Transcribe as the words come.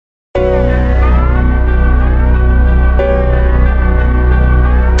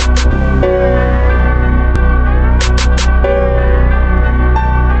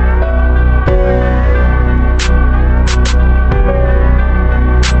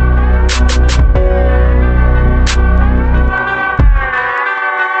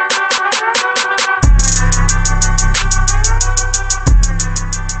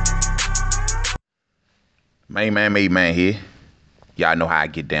Made Man here. Y'all know how I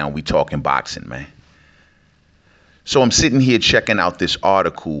get down. We talking boxing, man. So I'm sitting here checking out this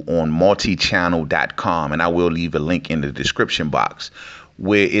article on multichannel.com, and I will leave a link in the description box,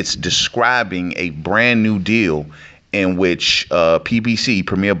 where it's describing a brand new deal in which PBC,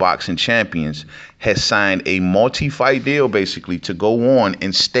 Premier Boxing Champions, has signed a multi-fight deal basically to go on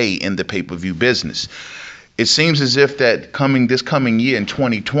and stay in the pay-per-view business. It seems as if that this coming year in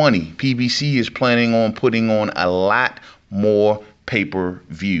 2020, PBC is planning on putting on a lot more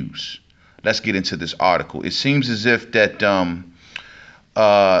pay-per-views. Let's get into this article. It seems as if that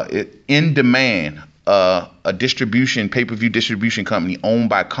In Demand, a pay-per-view distribution company owned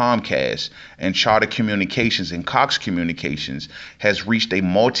by Comcast and Charter Communications and Cox Communications, has reached a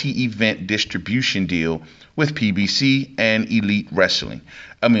multi-event distribution deal with PBC and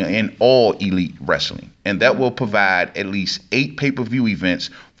All Elite Wrestling. And that will provide at least 8 pay-per-view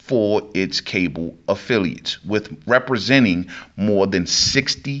events for its cable affiliates, with representing more than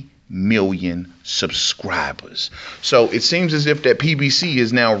 60 million subscribers. So it seems as if that PBC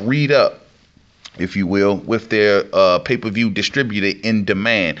is now read up, if you will, with their pay-per-view distributor In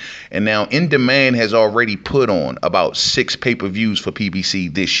Demand. And now In Demand has already put on about 6 pay-per-views for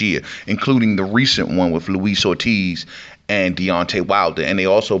PBC this year, including the recent one with Luis Ortiz and Deontay Wilder. And they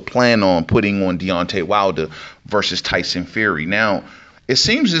also plan on putting on Deontay Wilder versus Tyson Fury. Now, it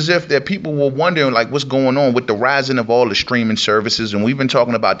seems as if that people were wondering, like, what's going on with the rising of all the streaming services. And we've been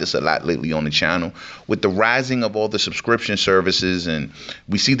talking about this a lot lately on the channel, with the rising of all the subscription services. And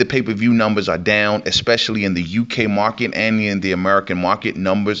we see the pay-per-view numbers are down, especially in the UK market, and in the American market,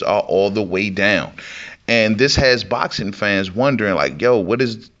 numbers are all the way down. And this has boxing fans wondering, like, yo, what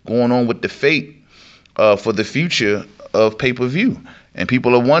is going on with the fate for the future of pay-per-view? And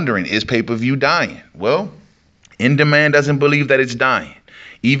people are wondering, is pay-per-view dying? Well, In Demand doesn't believe that it's dying.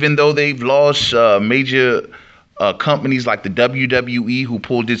 Even though they've lost major companies like the WWE, who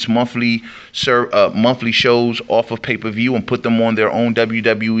pulled its monthly shows off of pay-per-view and put them on their own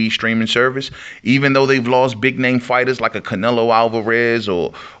WWE streaming service. Even though they've lost big name fighters like a Canelo Alvarez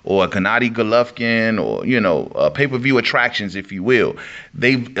or a Gennady Golovkin, or pay-per-view attractions, if you will,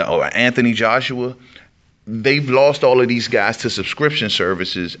 or Anthony Joshua. They've lost all of these guys to subscription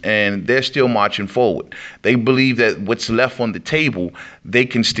services, and they're still marching forward. They believe that what's left on the table, they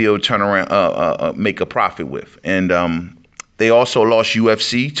can still turn around, make a profit with. And they also lost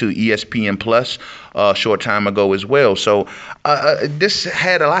UFC to ESPN Plus a short time ago as well. So this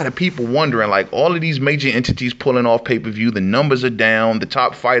had a lot of people wondering, like, all of these major entities pulling off pay-per-view, the numbers are down, the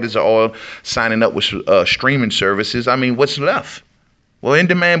top fighters are all signing up with streaming services. I mean, what's left? Well, In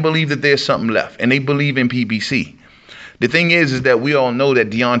Demand believe that there's something left, and they believe in PBC. The thing is that we all know that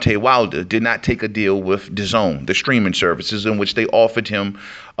Deontay Wilder did not take a deal with DAZN, the streaming services, in which they offered him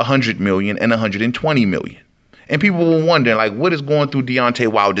 $100 million and $120 million. And people were wondering, like, what is going through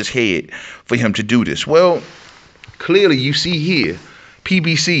Deontay Wilder's head for him to do this? Well, clearly you see here,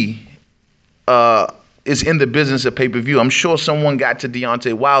 PBC is in the business of pay-per-view. I'm sure someone got to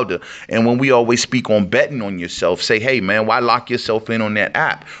Deontay Wilder, and when we always speak on betting on yourself, say, hey, man, why lock yourself in on that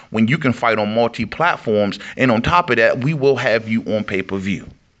app when you can fight on multi-platforms? And on top of that, we will have you on pay-per-view,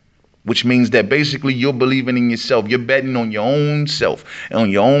 which means that basically you're believing in yourself. You're betting on your own self and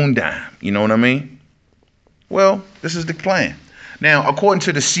on your own dime. You know what I mean? Well, this is the plan. Now, according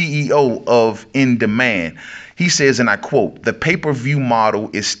to the CEO of In Demand, he says, and I quote, "The pay-per-view model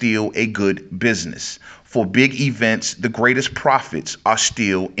is still a good business. For big events, the greatest profits are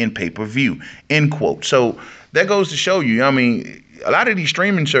still in pay-per-view," end quote. So that goes to show you, I mean, a lot of these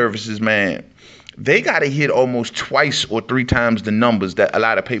streaming services, man, they got to hit almost 2 or 3 times the numbers that a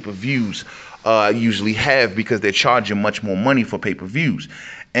lot of pay-per-views usually have, because they're charging much more money for pay-per-views.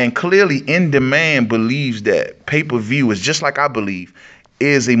 And clearly In Demand believes that pay-per-view is, just like I believe,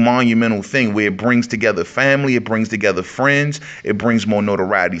 is a monumental thing where it brings together family, it brings together friends, it brings more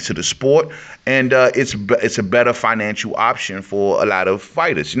notoriety to the sport, and it's a better financial option for a lot of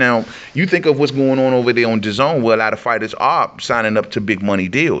fighters. Now, you think of what's going on over there on DAZN, where a lot of fighters are signing up to big money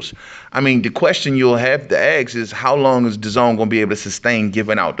deals. I mean, the question you'll have to ask is, how long is DAZN going to be able to sustain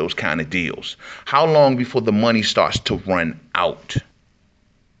giving out those kind of deals? How long before the money starts to run out?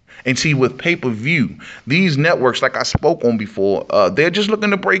 And see, with pay-per-view, these networks, like I spoke on before, they're just looking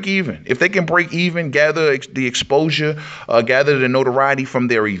to break even. If they can break even, gather the exposure, gather the notoriety from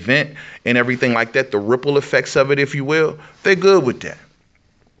their event and everything like that, the ripple effects of it, if you will, they're good with that.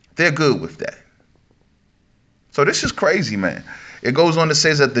 They're good with that. So this is crazy, man. It goes on to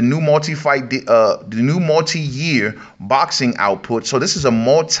say that the new multi-year boxing output. So this is a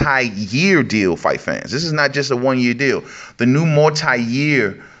multi-year deal, fight fans. This is not just a one-year deal. The new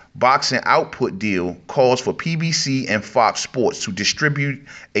multi-year boxing output deal calls for PBC and Fox Sports to distribute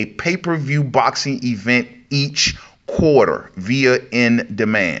a pay-per-view boxing event each quarter via in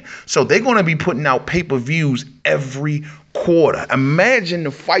demand. So they're going to be putting out pay-per-views every quarter. Imagine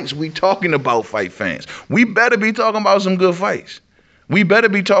the fights we talking about, fight fans. We better be talking about some good fights. We better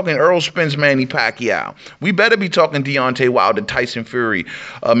be talking Earl Spence, Manny Pacquiao. We better be talking Deontay Wilder, Tyson Fury,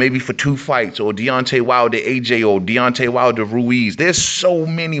 maybe for 2 fights, or Deontay Wilder, AJ, or Deontay Wilder, Ruiz. There's so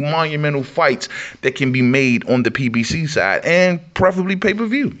many monumental fights that can be made on the PBC side, and preferably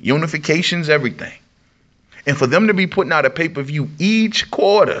pay-per-view. Unifications, everything. And for them to be putting out a pay-per-view each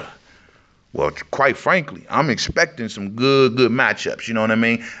quarter, well, quite frankly, I'm expecting some good matchups. You know what I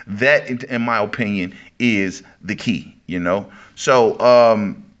mean? That, in my opinion, is the key. You know. So,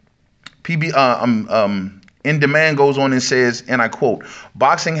 In Demand goes on and says, and I quote,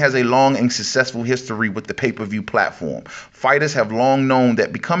 "Boxing has a long and successful history with the pay-per-view platform. Fighters have long known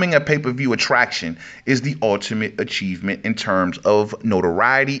that becoming a pay-per-view attraction is the ultimate achievement in terms of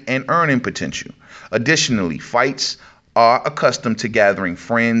notoriety and earning potential. Additionally, fights are accustomed to gathering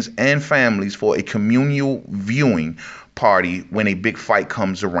friends and families for a communal viewing party when a big fight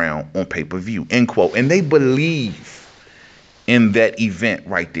comes around on pay-per-view," end quote. And they believe in that event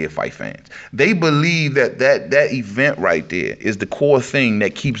right there, fight fans. They believe that event right there is the core thing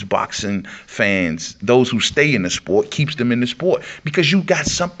that keeps boxing fans, those who stay in the sport, keeps them in the sport, because you got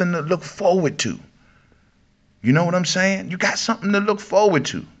something to look forward to. You know what I'm saying? You got something to look forward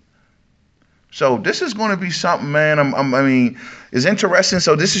to. So this is going to be something, man. I mean, it's interesting.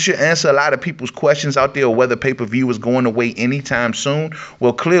 So this should answer a lot of people's questions out there, whether pay-per-view is going away anytime soon.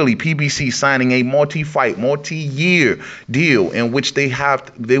 Well, clearly PBC signing a multi-year deal in which they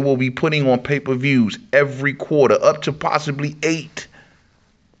will be putting on pay-per-views every quarter, up to possibly 8.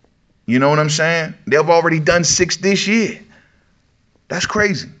 You know what I'm saying? They've already done 6 this year. That's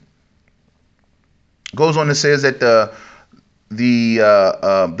crazy. Goes on and says that the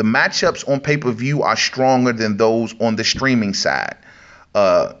matchups on pay-per-view are stronger than those on the streaming side.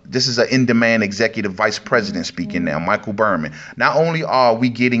 This is an in-demand executive vice president speaking now, Michael Berman. "Not only are we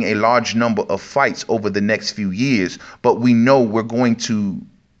getting a large number of fights over the next few years, but we know we're going to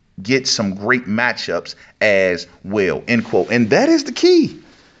get some great matchups as well," end quote. And that is the key.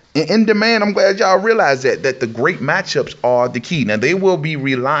 In demand, I'm glad y'all realize that the great matchups are the key. Now, they will be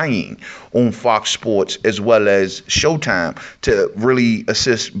relying on Fox Sports as well as Showtime to really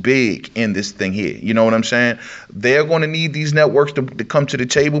assist big in this thing here. You know what I'm saying? They're going to need these networks to come to the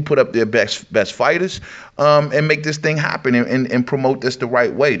table, put up their best fighters, and make this thing happen and promote this the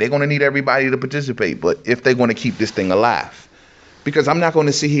right way. They're going to need everybody to participate, but if they're going to keep this thing alive. Because I'm not going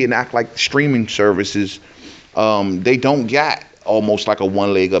to sit here and act like streaming services, they don't got almost like a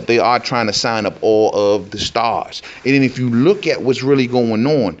one leg up. They are trying to sign up all of the stars. And then if you look at what's really going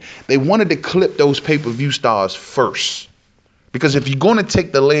on, they wanted to clip those pay-per-view stars first. Because if you're going to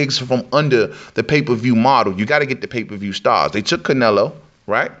take the legs from under the pay-per-view model, you got to get the pay-per-view stars. They took Canelo,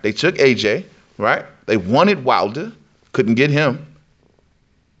 right? They took AJ, right? They wanted Wilder, couldn't get him.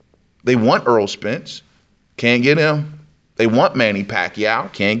 They want Earl Spence, can't get him. They want Manny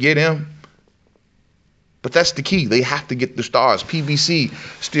Pacquiao, can't get him. But that's the key. They have to get the stars. PBC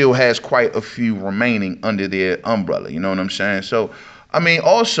still has quite a few remaining under their umbrella. You know what I'm saying? So, I mean,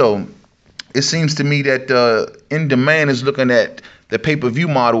 also, it seems to me that In Demand is looking at the pay-per-view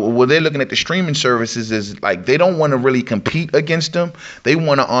model. Well, they're looking at the streaming services as like they don't want to really compete against them. They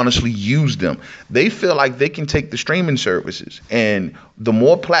want to honestly use them. They feel like they can take the streaming services, and the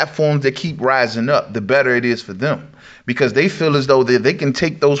more platforms that keep rising up, the better it is for them. Because they feel as though they can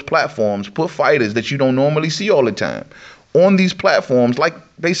take those platforms, put fighters that you don't normally see all the time on these platforms, like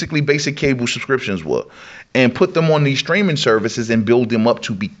basically basic cable subscriptions were, and put them on these streaming services and build them up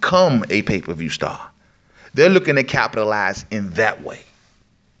to become a pay-per-view star. They're looking to capitalize in that way.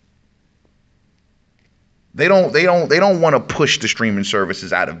 They don't want to push the streaming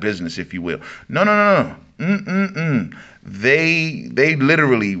services out of business, if you will. No. They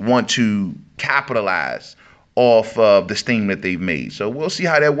literally want to capitalize off of the steam that they've made. So we'll see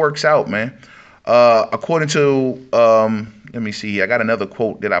how that works out, man. According to, let me see, I got another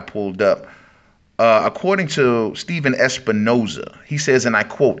quote that I pulled up. According to Steven Espinoza, he says, and I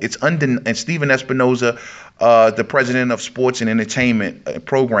quote, and Steven Espinoza, the president of sports and entertainment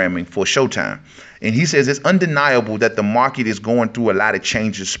programming for Showtime. And he says it's undeniable that the market is going through a lot of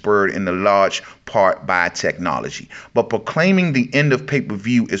changes spurred in a large part by technology. But proclaiming the end of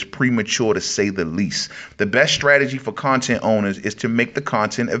pay-per-view is premature, to say the least. The best strategy for content owners is to make the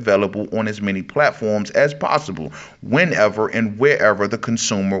content available on as many platforms as possible, whenever and wherever the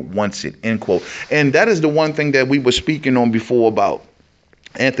consumer wants it, end quote. And that is the one thing that we were speaking on before about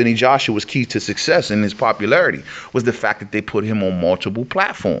Anthony Joshua's key to success and his popularity was the fact that they put him on multiple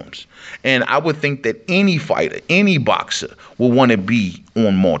platforms. And I would think that any fighter, any boxer will want to be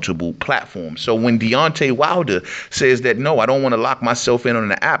on multiple platforms. So when Deontay Wilder says that, no, I don't want to lock myself in on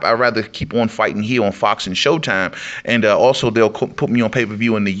the app, I'd rather keep on fighting here on Fox and Showtime. And also they'll put me on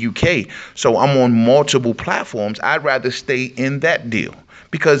pay-per-view in the UK. So I'm on multiple platforms. I'd rather stay in that deal,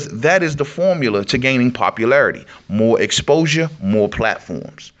 because that is the formula to gaining popularity. More exposure, more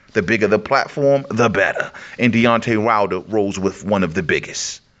platforms. The bigger the platform, the better. And Deontay Wilder rolls with one of the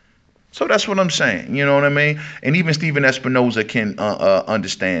biggest. So that's what I'm saying. You know what I mean? And even Steven Espinoza can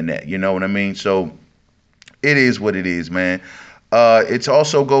understand that. You know what I mean? So it is what it is, man. It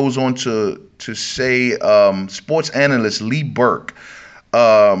also goes on to say sports analyst Lee Burke.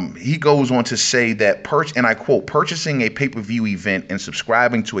 He goes on to say that, and I quote, purchasing a pay-per-view event and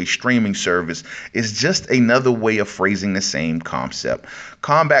subscribing to a streaming service is just another way of phrasing the same concept.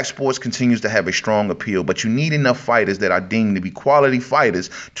 Combat sports continues to have a strong appeal, but you need enough fighters that are deemed to be quality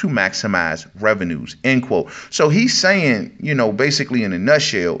fighters to maximize revenues, end quote. So he's saying, basically in a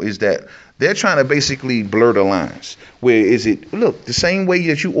nutshell, is that they're trying to basically blur the lines. Where is it, look, the same way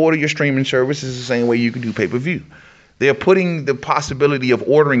that you order your streaming service is the same way you can do pay-per-view. They're putting the possibility of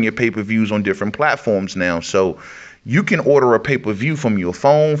ordering your pay-per-views on different platforms now. So you can order a pay-per-view from your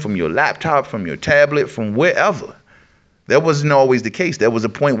phone, from your laptop, from your tablet, from wherever. That wasn't always the case. There was a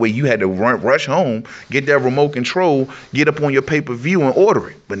point where you had to rush home, get that remote control, get up on your pay-per-view and order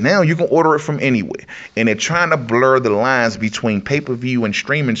it. But now you can order it from anywhere. And they're trying to blur the lines between pay-per-view and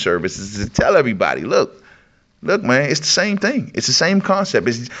streaming services to tell everybody, look, man, it's the same thing. It's the same concept.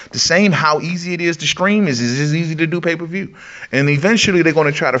 It's the same how easy it is to stream is as easy to do pay-per-view. And eventually they're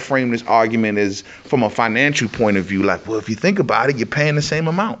going to try to frame this argument as from a financial point of view. Like, well, if you think about it, you're paying the same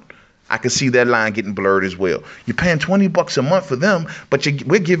amount. I can see that line getting blurred as well. You're paying $20 a month for them, but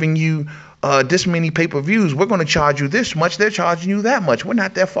we're giving you this many pay-per-views. We're going to charge you this much. They're charging you that much. We're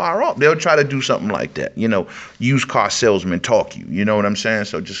not that far off. They'll try to do something like that. Used car salesmen talk you. You know what I'm saying?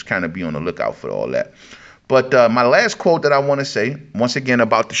 So just kind of be on the lookout for all that. But my last quote that I want to say, once again,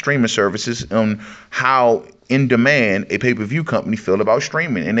 about the streaming services on how in demand a pay-per-view company feel about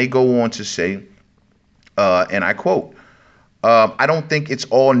streaming. And they go on to say, and I quote, I don't think it's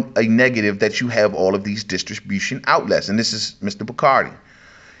all a negative that you have all of these distribution outlets. And this is Mr. Bacardi.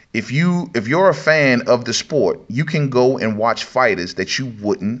 If you're a fan of the sport, you can go and watch fighters that you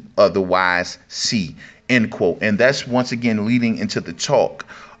wouldn't otherwise see, end quote. And that's once again leading into the talk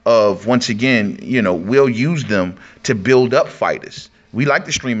of, once again, we'll use them to build up fighters. We like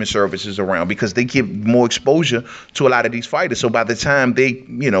the streaming services around because they give more exposure to a lot of these fighters. So by the time they,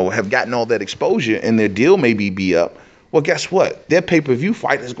 have gotten all that exposure and their deal maybe be up, well, guess what? Their pay-per-view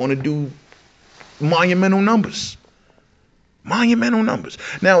fight is going to do monumental numbers. Monumental numbers.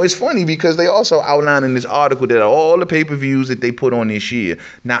 Now, it's funny because they also outline in this article that all the pay-per-views that they put on this year,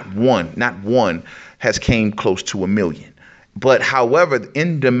 not one has came close to 1 million. But however,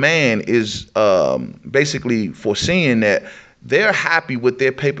 in demand is basically foreseeing that they're happy with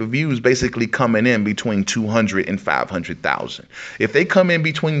their pay-per-views basically coming in between 200 and 500,000. If they come in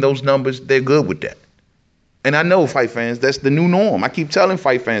between those numbers, they're good with that. And I know, fight fans, that's the new norm. I keep telling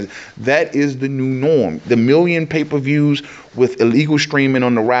fight fans, that is the new norm. The 1 million pay-per-views with illegal streaming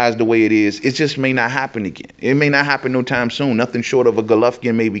on the rise the way it is, it just may not happen again. It may not happen no time soon. Nothing short of a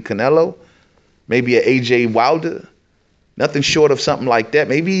Golovkin, maybe Canelo, maybe a AJ Wilder. Nothing short of something like that.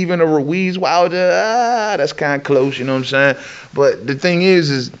 Maybe even a Ruiz Wilder. That's kind of close, you know what I'm saying? But the thing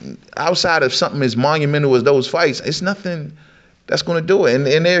is outside of something as monumental as those fights, it's nothing that's going to do it.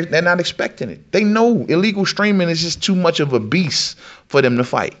 And they're not expecting it. They know illegal streaming is just too much of a beast for them to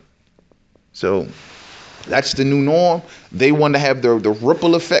fight. So that's the new norm. They want to have the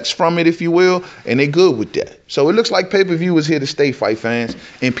ripple effects from it, if you will, and they're good with that. So it looks like pay-per-view is here to stay, fight fans,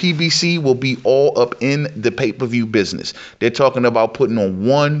 and PBC will be all up in the pay-per-view business. They're talking about putting on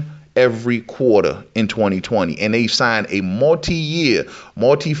one every quarter in 2020, and they signed a multi-year,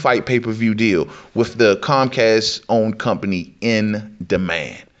 multi-fight pay-per-view deal with the Comcast-owned company In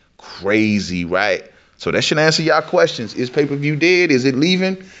Demand. Crazy, right? So that should answer y'all questions. Is pay-per-view dead? Is it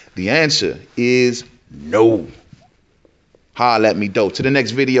leaving? The answer is no. Holla at me, though. To the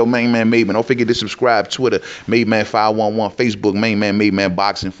next video, Main Man Made Man. Don't forget to subscribe. Twitter, Made Man 511. Facebook, Main Man Made Man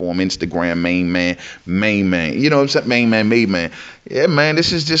Boxing Forum. Instagram, Main Man. You know what I'm saying? Main Man Made Man. Yeah, man,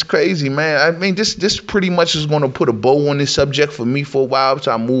 this is just crazy, man. I mean, this pretty much is going to put a bow on this subject for me for a while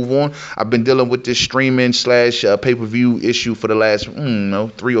until I move on. I've been dealing with this streaming / pay-per-view issue for the last, 3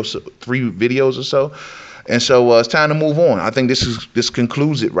 videos or so. And so it's time to move on. I think this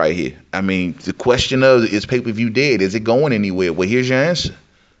concludes it right here. I mean, the question of, is pay-per-view dead? Is it going anywhere? Well, here's your answer.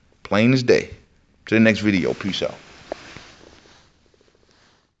 Plain as day. To the next video. Peace out.